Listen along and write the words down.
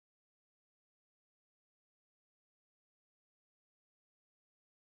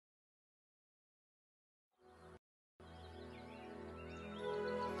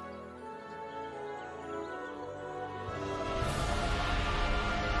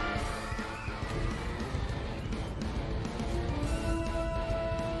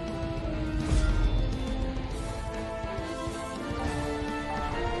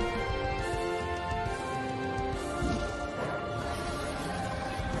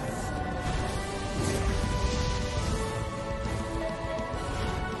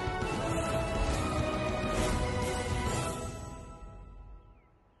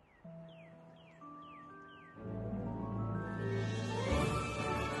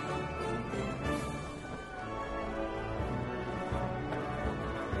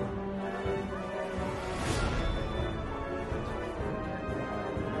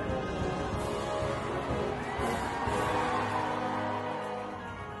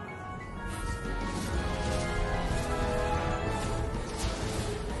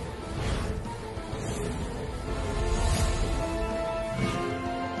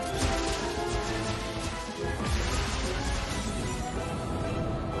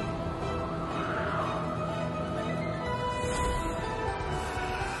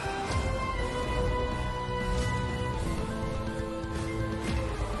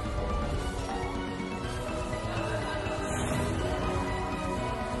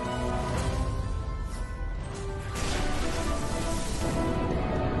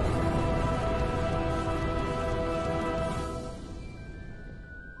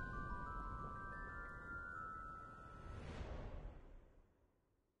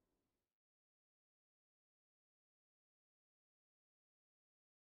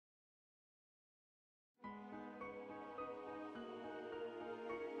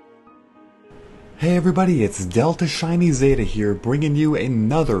Hey everybody, it's Delta Shiny Zeta here, bringing you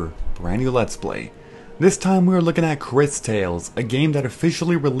another brand new Let's Play. This time we're looking at Cris Tales, a game that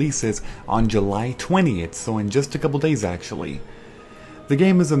officially releases on July 20th, so in just a couple days actually. The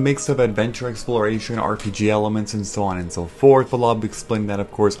game is a mix of adventure exploration, RPG elements, and so on and so forth, but I'll be explaining that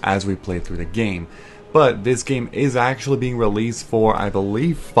of course as we play through the game. But this game is actually being released for, I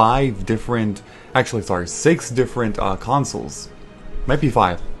believe, 6 different consoles. Might be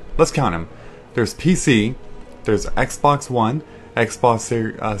 5. Let's count them. There's PC, there's Xbox One, Xbox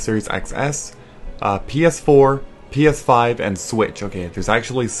Series XS, PS4, PS5, and Switch. Okay, there's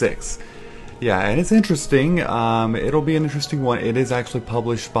actually 6. Yeah, and it's interesting. It'll be an interesting one. It is actually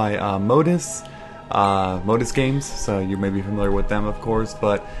published by Modus Games, so you may be familiar with them, of course.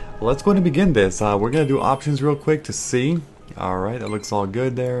 But let's go ahead and begin this. We're going to do options real quick to see. Alright, that looks all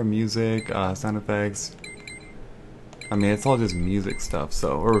good there. Music, sound effects. I mean, it's all just music stuff,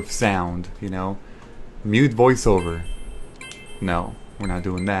 so, or sound, you know. Mute voiceover. No, we're not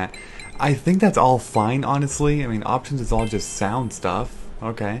doing that. I think that's all fine, honestly. I mean, options is all just sound stuff.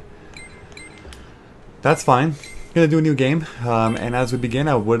 Okay. That's fine. Gonna do a new game, and as we begin,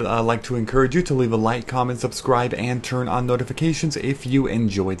 I would like to encourage you to leave a like, comment, subscribe, and turn on notifications if you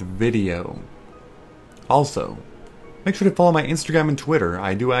enjoyed the video. Also, make sure to follow my Instagram and Twitter.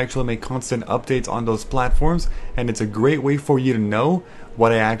 I do actually make constant updates on those platforms, and it's a great way for you to know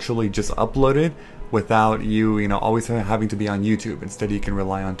what I actually just uploaded without you, always having to be on YouTube. Instead, you can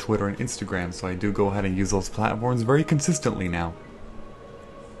rely on Twitter and Instagram, so I do go ahead and use those platforms very consistently now.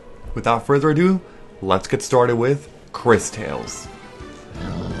 Without further ado, let's get started with Cris Tales.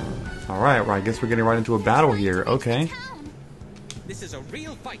 Alright, well, I guess we're getting right into a battle here. Okay. This is a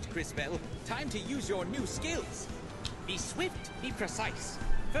real fight, Crisbell. Time to use your new skills. Be swift, be precise.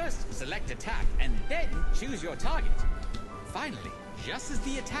 First, select attack, and then choose your target. Finally, just as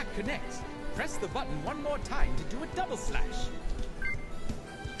the attack connects, press the button one more time to do a double slash.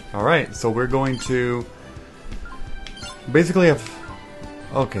 Alright, so we're going to basically have,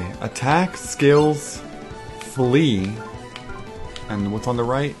 okay, attack, skills, flee, and what's on the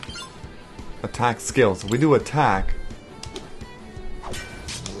right? Attack, skills. So we do attack.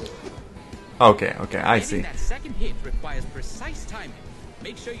 Okay, I see. That second hit requires precise timing.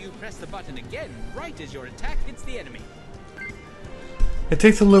 Make sure you press the button again right as your attack hits the enemy. It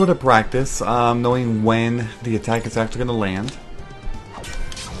takes a little bit of practice, knowing when the attack is actually going to land.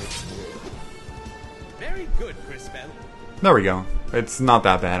 Very good, Crisbell. There we go. It's not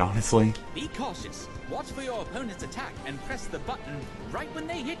that bad, honestly. Be cautious. Watch for your opponent's attack and press the button right when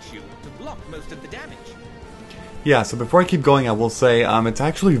they hit you to block most of the damage. Yeah, so before I keep going, I will say it's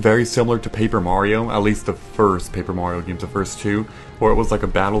actually very similar to Paper Mario, at least the first Paper Mario games, the first 2, where it was like a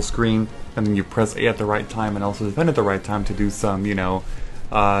battle screen, and then you press A at the right time and also defend at the right time to do some,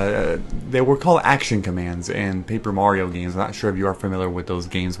 they were called action commands in Paper Mario games. I'm not sure if you are familiar with those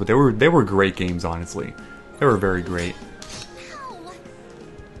games, but they were great games, honestly. They were very great.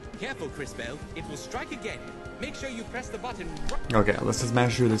 Careful, Crisbell. It will strike again. Make sure you press the button. Okay, let's just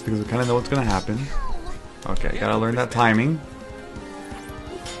mash through this because we kind of know what's going to happen. Okay, gotta learn that timing.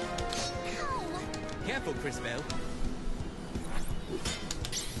 Careful, Crisbell.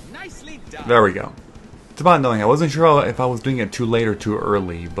 Nicely done. There we go. It's about knowing. I wasn't sure if I was doing it too late or too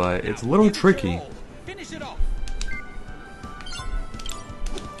early, but it's a little tricky. Finish it off.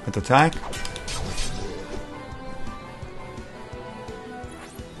 Let's attack.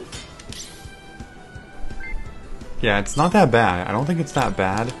 Yeah, it's not that bad. I don't think it's that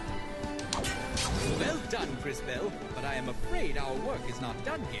bad. Well done, Crisbell, but I am afraid our work is not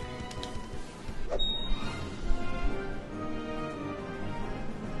done here.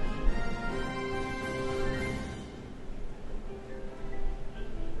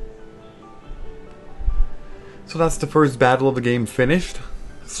 So that's the first battle of the game finished.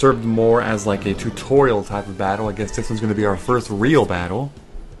 Served more as like a tutorial type of battle. I guess this one's going to be our first real battle.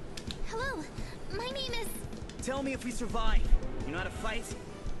 Hello, my name is... Tell me if we survive. You know how to fight?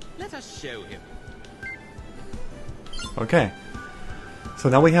 Let us show him. Okay. So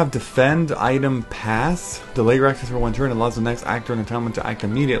now we have defend, item, pass. Delay your access for one turn. Allows the next actor in the tournament to act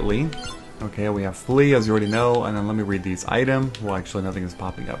immediately. Okay, we have flee, as you already know. And then let me read these. Item. Well, actually nothing is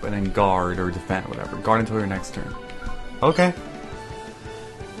popping up. And then guard or defend, whatever. Guard until your next turn. Okay.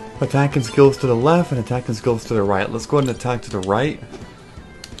 Attack and skills to the left and attack and skills to the right. Let's go ahead and attack to the right.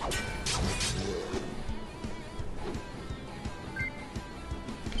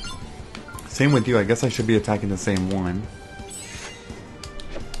 Same with you. I guess I should be attacking the same one.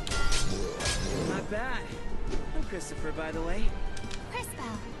 Not bad. I'm Christopher, by the way. Crisbell.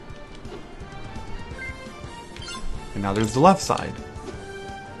 And now there's the left side.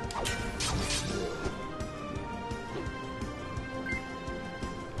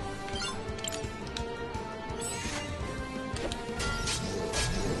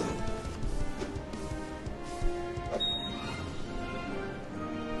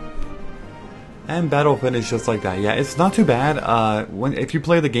 And battle finish just like that. Yeah, it's not too bad. If you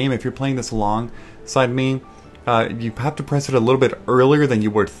play the game, if you're playing this alongside me, you have to press it a little bit earlier than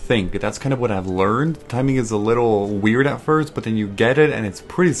you would think. That's kind of what I've learned. Timing is a little weird at first, but then you get it, and it's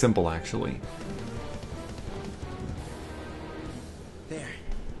pretty simple actually. There.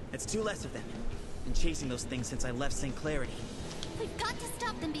 That's 2 less of them. Been chasing those things since I left St. Clarity. We've got to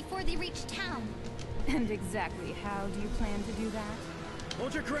stop them before they reach town. And exactly how do you plan to do that?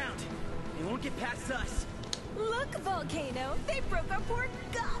 Hold your ground. They won't get past us. Look, Volcano! They broke our poor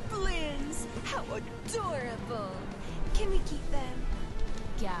goblins! How adorable! Can we keep them?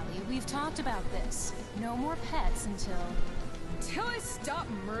 Gally, we've talked about this. No more pets until I stop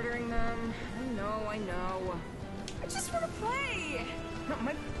murdering them. I know. I just want to play! Not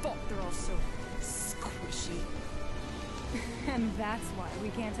my fault they're all so squishy. And that's why we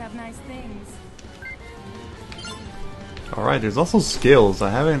can't have nice things. Alright, there's also skills. I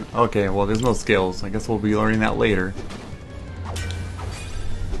haven't... Okay, well, there's no skills. I guess we'll be learning that later.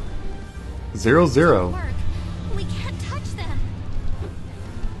 0-0. Work. We can't touch them.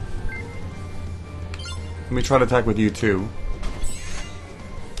 Let me try to attack with you too.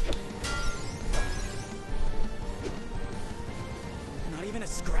 Not even a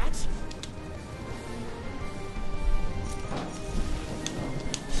scratch?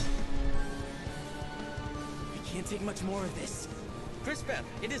 I can't take much more of this. Crisbell,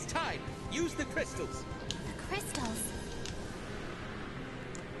 it is time. Use the crystals. The crystals.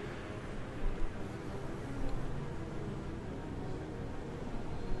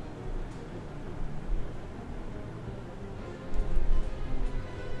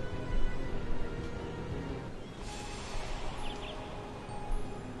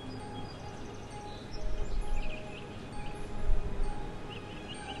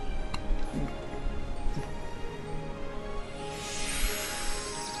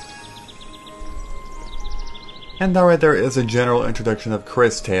 And that right there is a general introduction of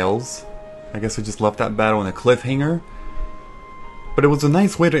Cris tales. I guess we just left that battle in a cliffhanger. But it was a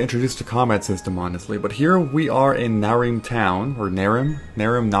nice way to introduce the combat system, honestly. But here we are in Narim Town, or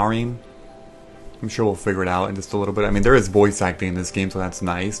Narim. I'm sure we'll figure it out in just a little bit. I mean, there is voice acting in this game, so that's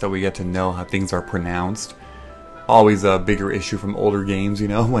nice that we get to know how things are pronounced. Always a bigger issue from older games, you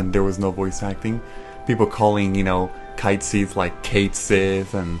know, when there was no voice acting. People calling, you know, kite seats like Kate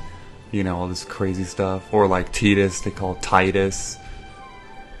Sith and, you know, all this crazy stuff. Or like Titus, they call Titus.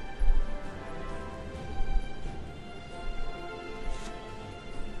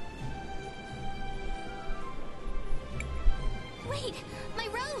 Wait, my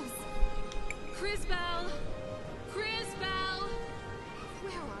rose! Crisbell! Crisbell!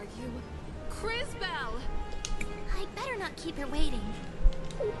 Where are you? Crisbell! I better not keep her waiting.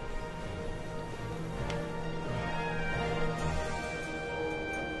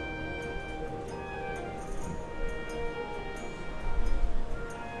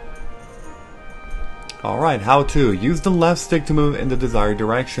 Alright, how to. Use the left stick to move in the desired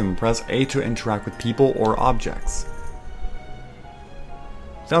direction. Press A to interact with people or objects.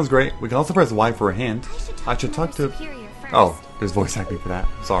 Sounds great. We can also press Y for a hint. I should talk to... Superior first. Oh, there's voice acting for that.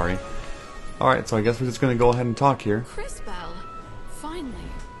 Sorry. Alright, so I guess we're just gonna go ahead and talk here. Crisbell! Finally.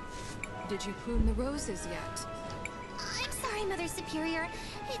 Did you prune the roses yet? I'm sorry, Mother Superior.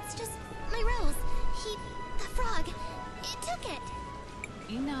 It's just my rose. The frog, it took it.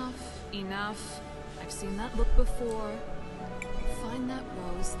 Enough. I've seen that look before. Find that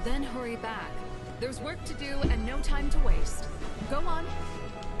rose, then hurry back. There's work to do and no time to waste. Go on.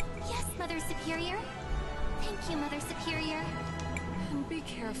 Yes, Mother Superior. Thank you, Mother Superior. And be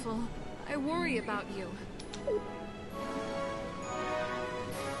careful. I worry about you.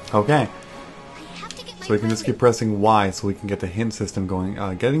 Okay, I have to get my so we can just keep pressing Y so we can get the hint system going.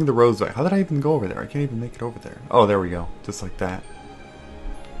 Getting the rose back. How did I even go over there? I can't even make it over there. Oh, there we go. Just like that.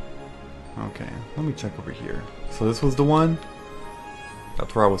 Okay, let me check over here. So this was the one.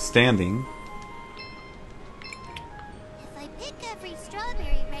 That's where I was standing. If I pick every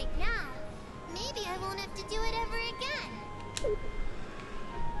strawberry right now, maybe I won't have to do it ever again.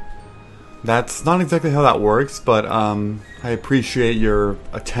 That's not exactly how that works, but I appreciate your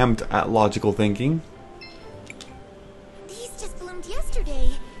attempt at logical thinking. These just bloomed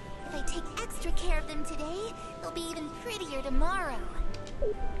yesterday. If I take extra care of them today, they'll be even prettier tomorrow.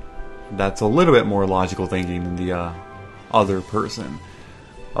 That's a little bit more logical thinking than the other person.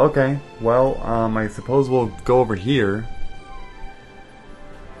 Okay, well, I suppose we'll go over here.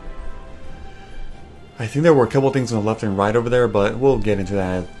 I think there were a couple things on the left and right over there, but we'll get into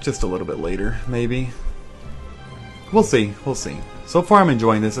that just a little bit later, maybe. We'll see. So far I'm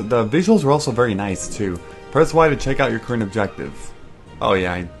enjoying this. The visuals are also very nice, too. Press Y to check out your current objective. Oh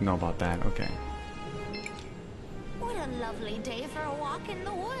yeah, I know about that, okay. walk in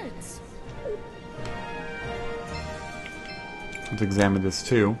the woods. Let's examine this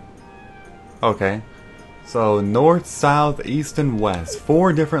too. Okay. So, north, south, east, and west.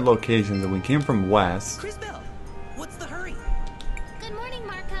 4 different locations, and we came from west. Cris, what's the hurry? Good morning,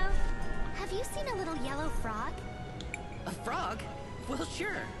 Marco. Have you seen a little yellow frog? A frog? Well,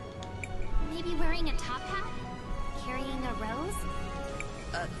 sure. Maybe wearing a top hat? Carrying a rose?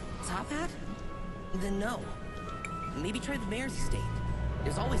 A top hat? Then no. Maybe try the mayor's estate.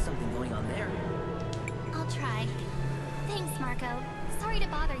 There's always something going on there. I'll try. Thanks, Marco. Sorry to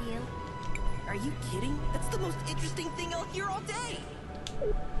bother you. Are you kidding? That's the most interesting thing I'll hear all day.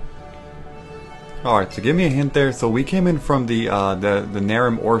 Alright, so give me a hint there. So we came in from the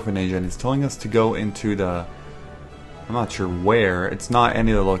Narum orphanage, and it's telling us to go into the... I'm not sure where. It's not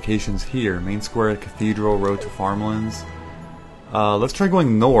any of the locations here. Main Square, Cathedral, Road to Farmlands. Let's try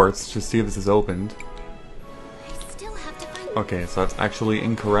going north to see if this is opened. I still have to find... Okay, so that's actually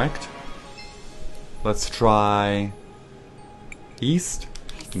incorrect. Let's try... east?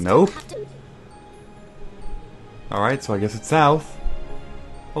 I still Nope. have to- Alright, so I guess it's south.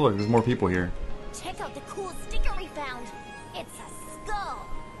 Oh look, there's more people here. Check out the cool sticker we found. It's a skull.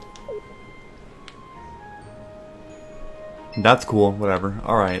 That's cool, whatever.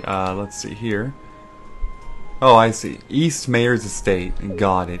 Alright, let's see here. Oh, I see. East Mayor's Estate.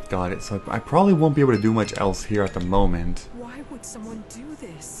 Got it, got it. So I probably won't be able to do much else here at the moment. Why would someone do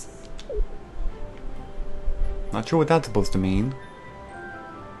this? Not sure what that's supposed to mean.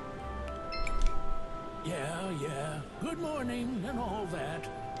 Yeah, good morning and all that.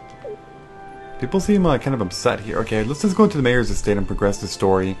 People seem kind of upset here. Okay, let's just go into the Mayor's Estate and progress the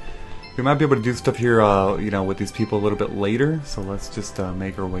story. We might be able to do stuff here, you know, with these people a little bit later. So let's just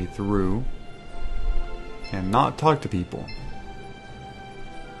make our way through. And not talk to people.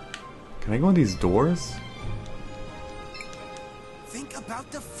 Can I go in these doors? Think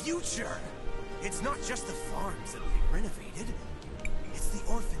about the future. It's not just the farms that'll be renovated. It's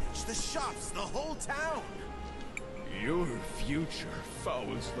the orphanage, the shops, the whole town. Your future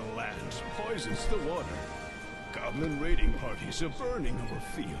fouls the land, poisons the water. Goblin raiding parties are burning our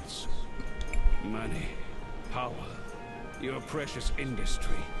fields. Money, power, your precious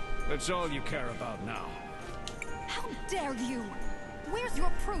industry. That's all you care about now. How dare you? Where's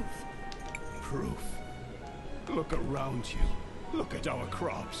your proof? Proof. Look around you. Look at our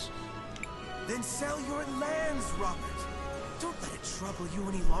crops. Then sell your lands, Robert. Don't let it trouble you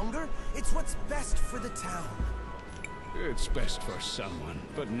any longer. It's what's best for the town. It's best for someone,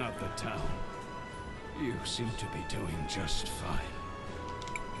 but not the town. You seem to be doing just fine.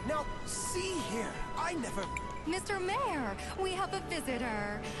 Now, see here. I never... Mr. Mayor, we have a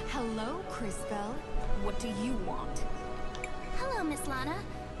visitor. Hello, Crisbell. What do you want? Hello, Miss Lana.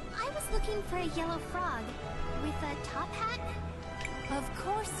 I was looking for a yellow frog with a top hat. Of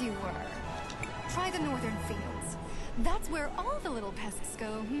course you were. Try the northern fields. That's where all the little pests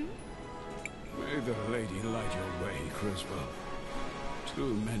go, hmm? May the lady light your way, Criswell.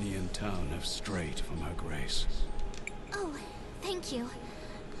 Too many in town have strayed from her grace. Oh, thank you.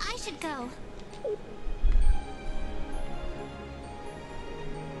 I should go.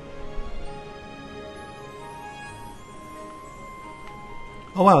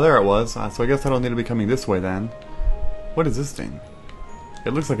 Oh wow, there it was. So I guess I don't need to be coming this way then. What is this thing?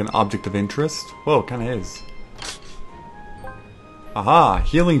 It looks like an object of interest. Whoa, kinda is. Aha!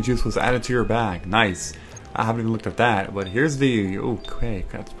 Healing juice was added to your bag. Nice. I haven't even looked at that, but here's the... Okay,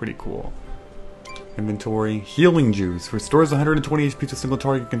 that's pretty cool. Inventory. Healing juice. Restores 120 HP to a single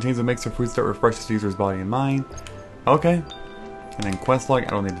target. Contains a mix of fruits that refreshes the user's body and mind. Okay. And then quest log. I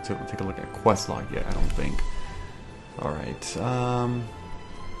don't need to take a look at quest log yet, I don't think. Alright,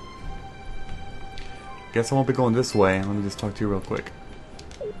 guess I won't be going this way. Let me just talk to you real quick.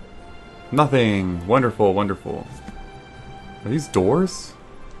 Nothing! Wonderful, wonderful. Are these doors?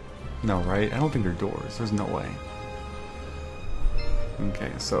 No, right? I don't think they're doors. There's no way.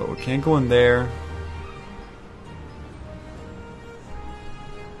 Okay, so we can't go in there.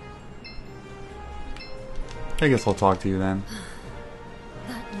 I guess I'll talk to you then.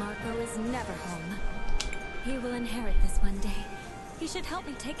 That Marco is never home. He will inherit this one day. He should help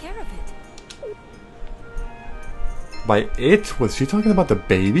me take care of it. By it? Was she talking about the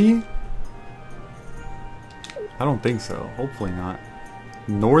baby? I don't think so. Hopefully not.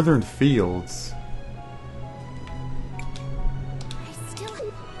 Northern Fields.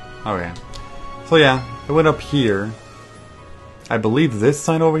 Okay. So yeah, I went up here. I believe this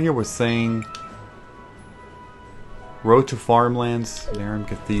sign over here was saying Road to Farmlands, Narum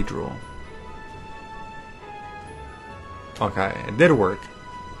Cathedral. Okay, it did work.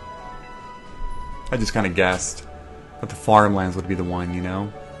 I just kind of guessed. But the farmlands would be the one, you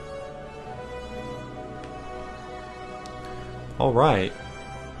know? Alright.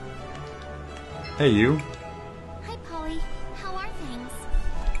 Hey, you. Hi, Polly. How are things?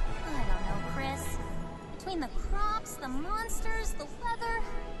 I don't know, Cris. Between the crops, the monsters, the weather,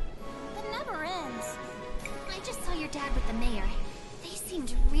 it never ends. I just saw your dad with the mayor. They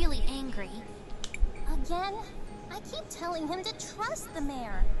seemed really angry. Again? I keep telling him to trust the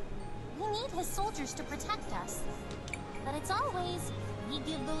mayor. We need his soldiers to protect us. But it's always, we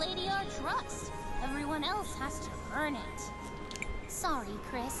give the lady our trust. Everyone else has to earn it. Sorry,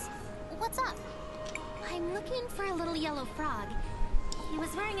 Cris. What's up? I'm looking for a little yellow frog. He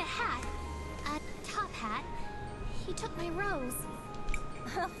was wearing a hat. A top hat. He took my rose.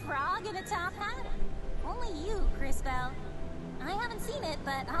 A frog in a top hat? Only you, Crisbel. I haven't seen it,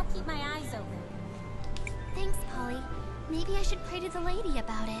 but I'll keep my eyes open. Thanks, Polly. Maybe I should pray to the lady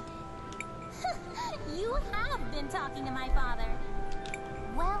about it. You have been talking to my father.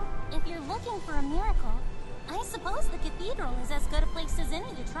 Well, if you're looking for a miracle, I suppose the cathedral is as good a place as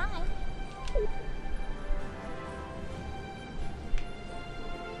any to try.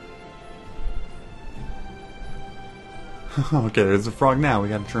 Okay, there's a frog now. We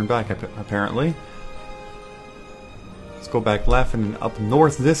gotta turn back, apparently. Let's go back left and up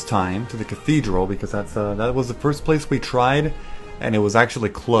north this time to the cathedral, because that was the first place we tried, and it was actually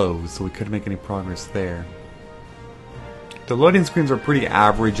closed, so we couldn't make any progress there. The loading screens are pretty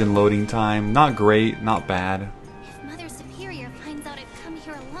average in loading time. Not great, not bad. If Mother Superior finds out I've come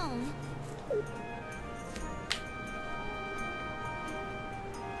here alone...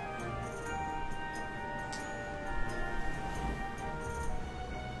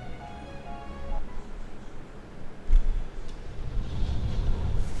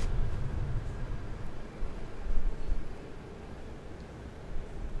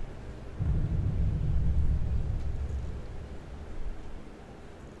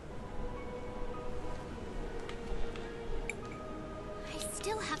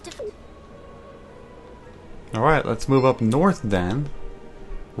 Still have to... Alright, let's move up north then.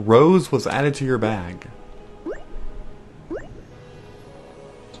 Rose was added to your bag.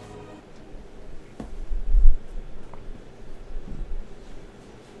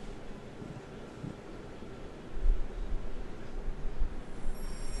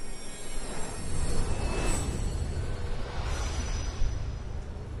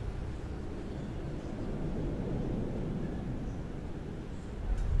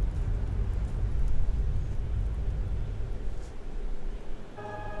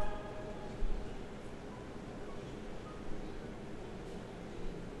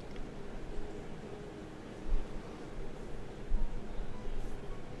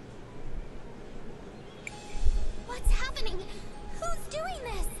 What's happening? Who's doing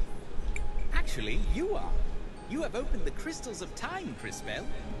this? Actually, you are. You have opened the crystals of time, Crisbel.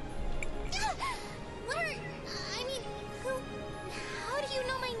 What are... I mean, who... How do you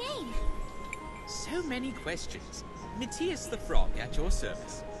know my name? So many questions. Matthias the Frog at your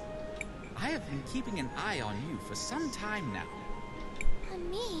service. I have been keeping an eye on you for some time now. On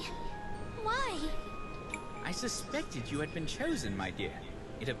me? Why? I suspected you had been chosen, my dear.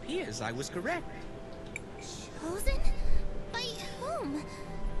 It appears I was correct. Chosen? By whom?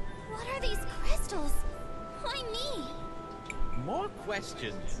 What are these crystals? Why me? More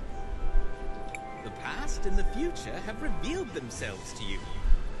questions. The past and the future have revealed themselves to you.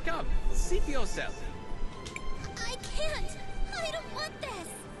 Come, see for yourself. I can't! I don't want this!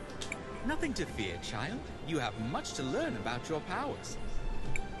 Nothing to fear, child. You have much to learn about your powers.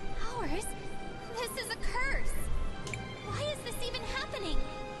 Powers? This is a curse! Why is this even happening?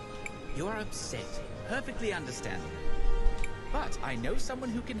 You are upset. Perfectly understandable. But I know someone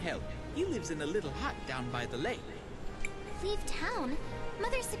who can help. He lives in a little hut down by the lake. Leave town?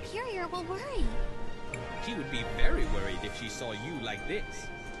 Mother Superior will worry. She would be very worried if she saw you like this.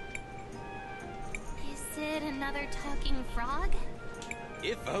 Is it another talking frog?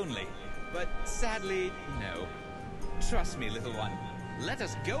 If only. But sadly, no. Trust me, little one. Let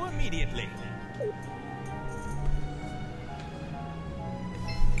us go immediately.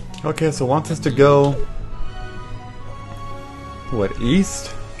 Okay, so wants us to go... What,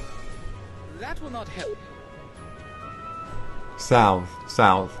 east? That will not help. South.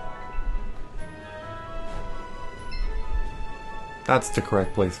 South. That's the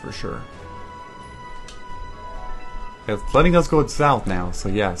correct place for sure. It's letting us go south now, so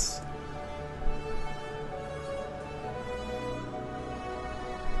yes.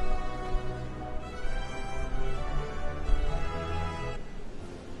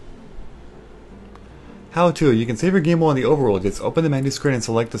 How to? You can save your game while in the overworld. Just open the menu screen and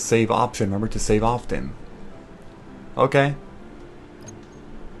select the save option. Remember to save often. Okay.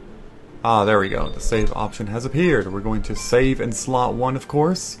 Ah, there we go. The save option has appeared. We're going to save in slot 1, of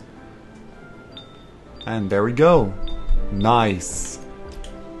course. And there we go. Nice.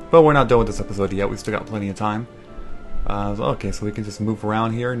 But we're not done with this episode yet. We still got plenty of time. Okay, so we can just move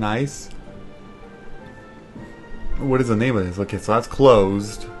around here. Nice. What is the name of this? Okay, so that's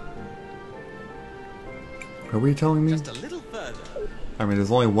closed. Are we telling me? Just a little further. I mean,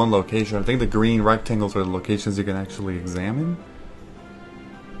 there's only one location. I think the green rectangles are the locations you can actually examine.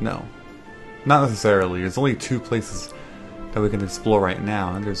 No. Not necessarily. There's only 2 places that we can explore right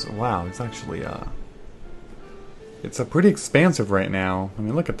now. And there's... Wow, it's actually, it's pretty expansive right now. I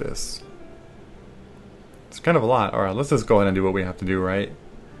mean, look at this. It's kind of a lot. Alright, let's just go ahead and do what we have to do, right?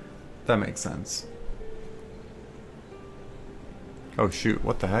 That makes sense. Oh shoot,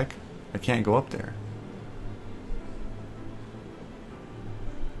 what the heck? I can't go up there.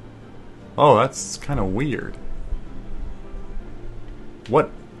 Oh, that's kind of weird.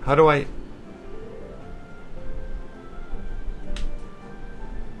 What? How do I...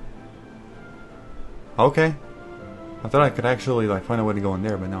 Okay. I thought I could actually like find a way to go in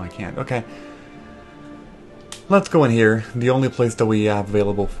there, but now I can't. Okay. Let's go in here. The only place that we have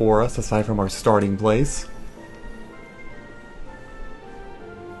available for us, aside from our starting place.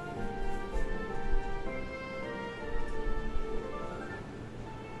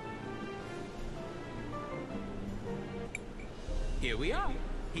 Here we are.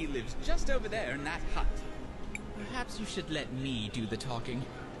 He lives just over there in that hut. Perhaps you should let me do the talking.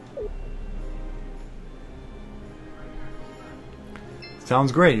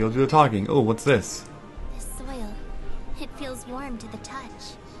 Sounds great. You'll do the talking. Oh, what's this? The soil. It feels warm to the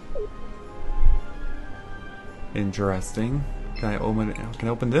touch. Interesting. Can I open it? Can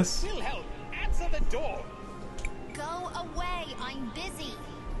I open this? Wilhelm, answer the door. Go away, I'm busy.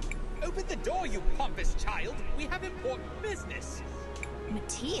 Open the door, you pompous child. We have important business.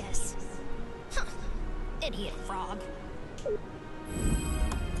 Matthias? Huh. Idiot frog.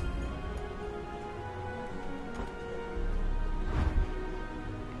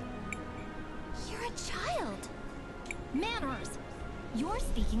 You're a child. Manners! You're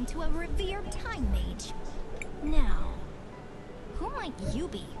speaking to a revered time mage. Now, who might you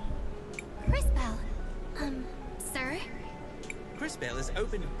be? Crisbell. Sir? Crisbell has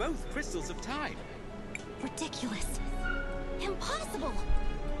opened both crystals of time. Ridiculous. Impossible!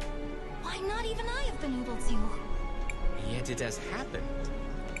 Why not even I have been able to? Yet it has happened.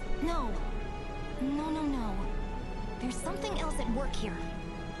 No. No. There's something else at work here.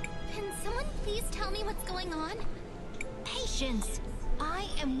 Can someone please tell me what's going on? Patience! I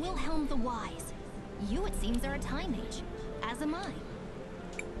am Wilhelm the Wise. You, it seems, are a time mage, as am I.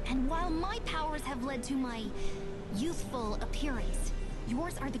 And while my powers have led to my youthful appearance,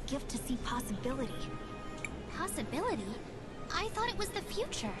 yours are the gift to see possibility. Possibility? I thought it was the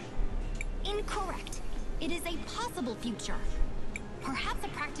future. Incorrect. It is a possible future. Perhaps a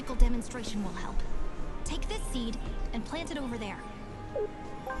practical demonstration will help. Take this seed and plant it over there.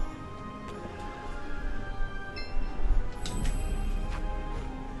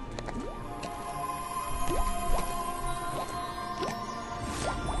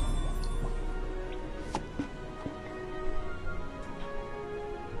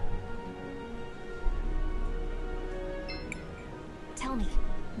 Tell me,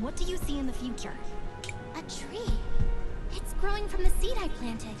 what do you see in the future? A tree. It's growing from the seed I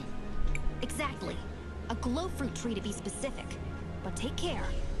planted. Exactly. A glow fruit tree to be specific. But take care.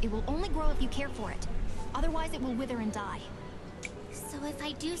 It will only grow if you care for it. Otherwise it will wither and die. So if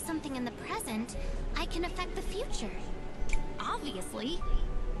I do something in the present, I can affect the future. Obviously.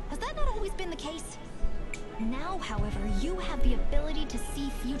 Has that not always been the case? Now, however, you have the ability to see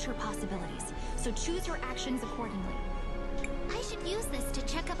future possibilities. So choose your actions accordingly. I should use this to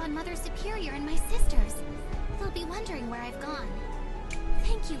check up on Mother Superior and my sisters. They'll be wondering where I've gone.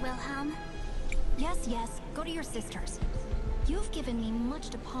 Thank you, Wilhelm. Yes, go to your sisters. You've given me much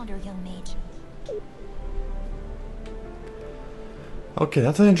to ponder, young mage. Okay,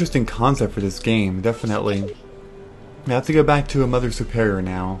 that's an interesting concept for this game, definitely. I have to go back to a Mother Superior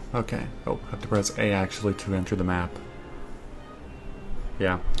now. Okay. Oh, I have to press A actually to enter the map.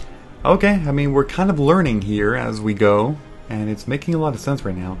 Yeah. Okay, I mean, we're kind of learning here as we go, and it's making a lot of sense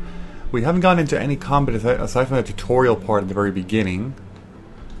right now. We haven't gotten into any combat aside from the tutorial part at the very beginning.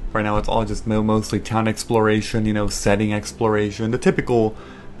 Right now it's all just mostly town exploration, you know, setting exploration, the typical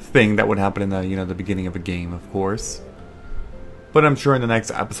thing that would happen in the, you know, the beginning of a game, of course. But I'm sure in the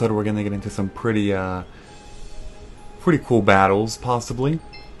next episode we're gonna get into some pretty cool battles, possibly.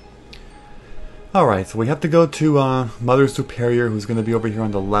 Alright, so we have to go to Mother Superior, who's gonna be over here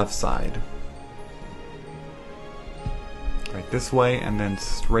on the left side. this way and then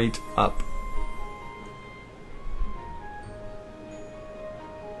straight up.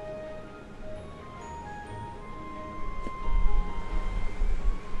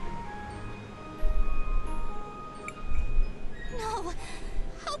 No!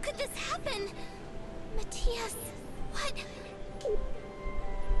 How could this happen? Matthias, what?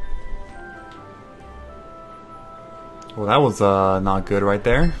 Well, that was not good right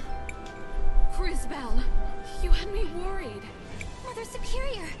there. Crisbel, you had me worried. Mother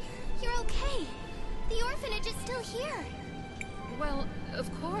Superior, you're okay. The orphanage is still here. Well,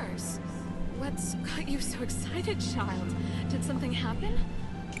 of course. What's got you so excited, child? Did something happen?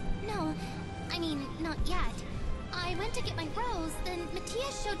 No, I mean, not yet. I went to get my rose, then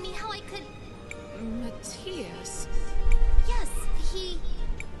Matthias showed me how I could... Matthias? Yes, he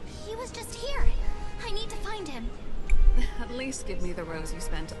was just here. I need to find him. At least give me the rose you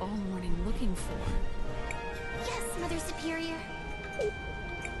spent all morning looking for. Yes, Mother Superior.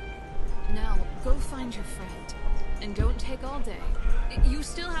 Now, go find your friend. And don't take all day. You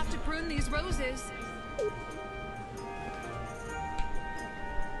still have to prune these roses.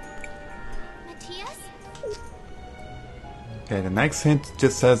 Matthias? Okay, the next hint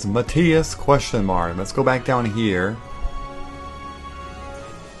just says Matthias question mark. Let's go back down here.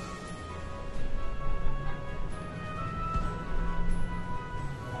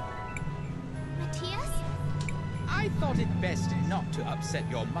 Matthias? I thought it best not to upset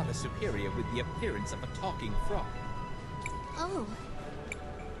your Mother Superior with the appearance of a talking frog. Oh,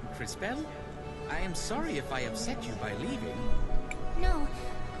 Crisbel, I am sorry if I upset you by leaving. no.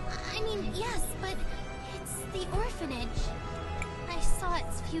 I mean, yes, but it's the orphanage. I saw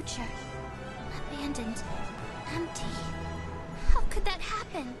its future. Abandoned. Empty. How could that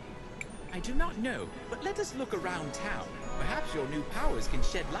happen? I do not know, but let us look around town. Perhaps your new powers can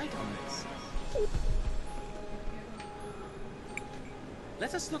shed light on this.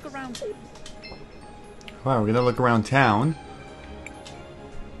 Let us look around. Wow, we're gonna look around town.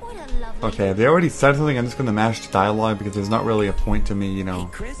 What a lovely... Okay, if they already said something, I'm just gonna mash the dialogue because there's not really a point to me, you know.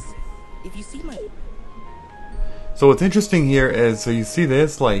 Hey, Cris, if you see my... So what's interesting here is, so you see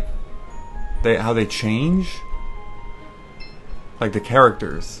this, like, how they change? Like the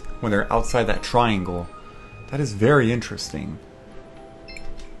characters, when they're outside that triangle. That is very interesting.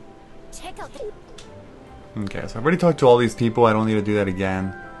 Check out the... Okay, so I've already talked to all these people, I don't need to do that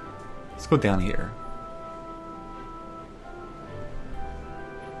again. Let's go down here.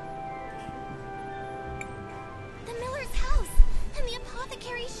 The miller's house and the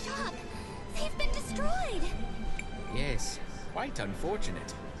apothecary's shop. They've been destroyed. Yes, quite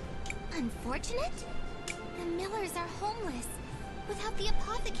unfortunate. Unfortunate? The millers are homeless. Without the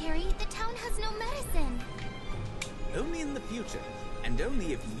apothecary, the town has no medicine. Only in the future, and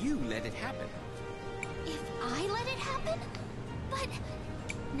only if you let it happen. If I let it happen? But...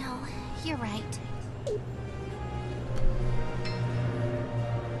 No, you're right.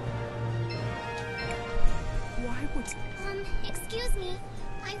 Why would... Excuse me.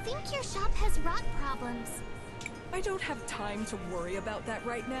 I think your shop has rot problems. I don't have time to worry about that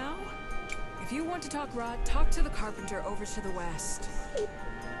right now. If you want to talk rot, talk to the carpenter over to the west.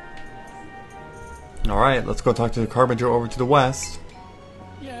 Alright, let's go talk to the carpenter over to the west.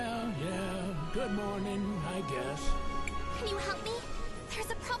 Yeah. Good morning, I guess. Can you help me?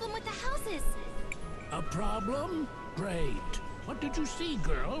 There's a problem with the houses. A problem? Great. What did you see,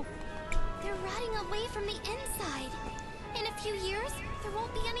 girl? They're rotting away from the inside. In a few years, there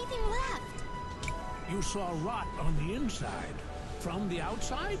won't be anything left. You saw rot on the inside. From the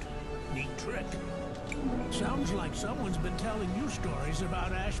outside? Neat trick. Sounds like someone's been telling you stories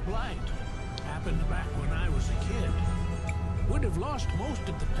about Ash Blight. Happened back when I was a kid. Would have lost most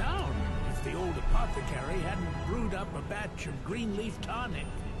of the town if the old apothecary hadn't brewed up a batch of green leaf tonic.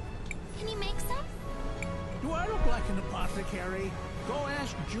 Can you make some? Do I look like an apothecary? Go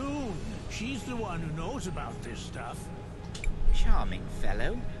ask June. She's the one who knows about this stuff. Charming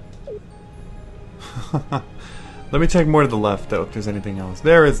fellow. Let me check more to the left, though, if there's anything else.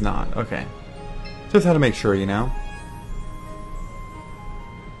 There is not. Okay. Just had to make sure, you know?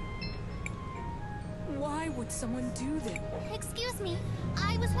 Why would someone do this? Excuse me.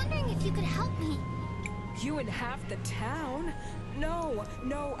 I was wondering if you could help me. You and half the town? No,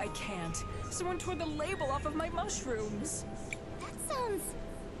 I can't. Someone tore the label off of my mushrooms. That sounds...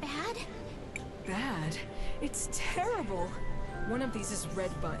 bad. Bad? It's terrible. One of these is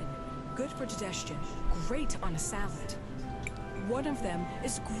red button. Good for digestion. Great on a salad. One of them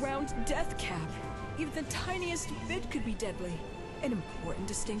is ground death cap. Even the tiniest bit could be deadly. An important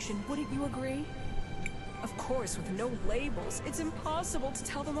distinction, wouldn't you agree? Of course, with no labels, it's impossible to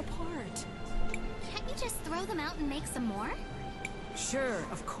tell them apart. Can't you just throw them out and make some more? Sure,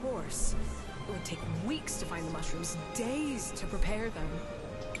 of course. It would take weeks to find the mushrooms, days to prepare them.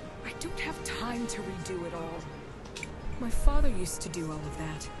 I don't have time to redo it all. My father used to do all of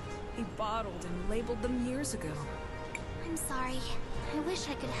that. He bottled and labeled them years ago. I'm sorry. I wish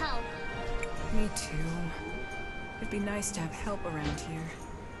I could help. Me too. It'd be nice to have help around here.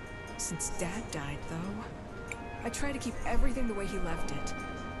 Since Dad died, though, I try to keep everything the way he left it.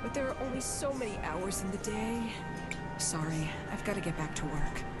 But there are only so many hours in the day. Sorry, I've got to get back to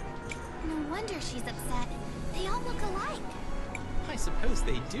work. No wonder she's upset. They all look alike. I suppose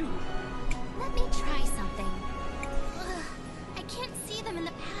they do. Let me try something. Ugh, I can't see them in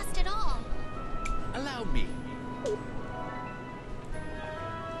the past at all. Allow me.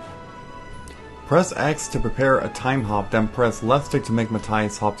 Press X to prepare a time hop, then press left stick to make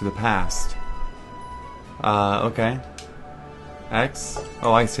Matthias hop to the past. Okay. X?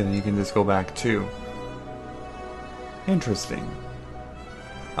 Oh, I see, then you can just go back too. Interesting.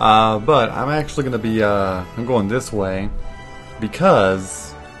 But I'm actually gonna be, I'm going this way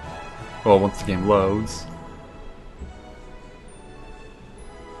because, well, once the game loads.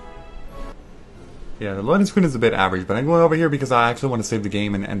 Yeah, the loading screen is a bit average, but I'm going over here because I actually want to save the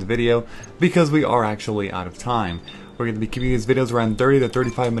game and end the video because we are actually out of time. We're going to be keeping these videos around 30 to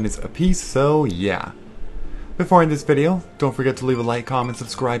 35 minutes a piece, so yeah. Before I end this video, don't forget to leave a like, comment,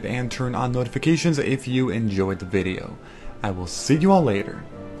 subscribe, and turn on notifications if you enjoyed the video. I will see you all later.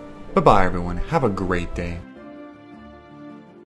 Bye-bye everyone, have a great day.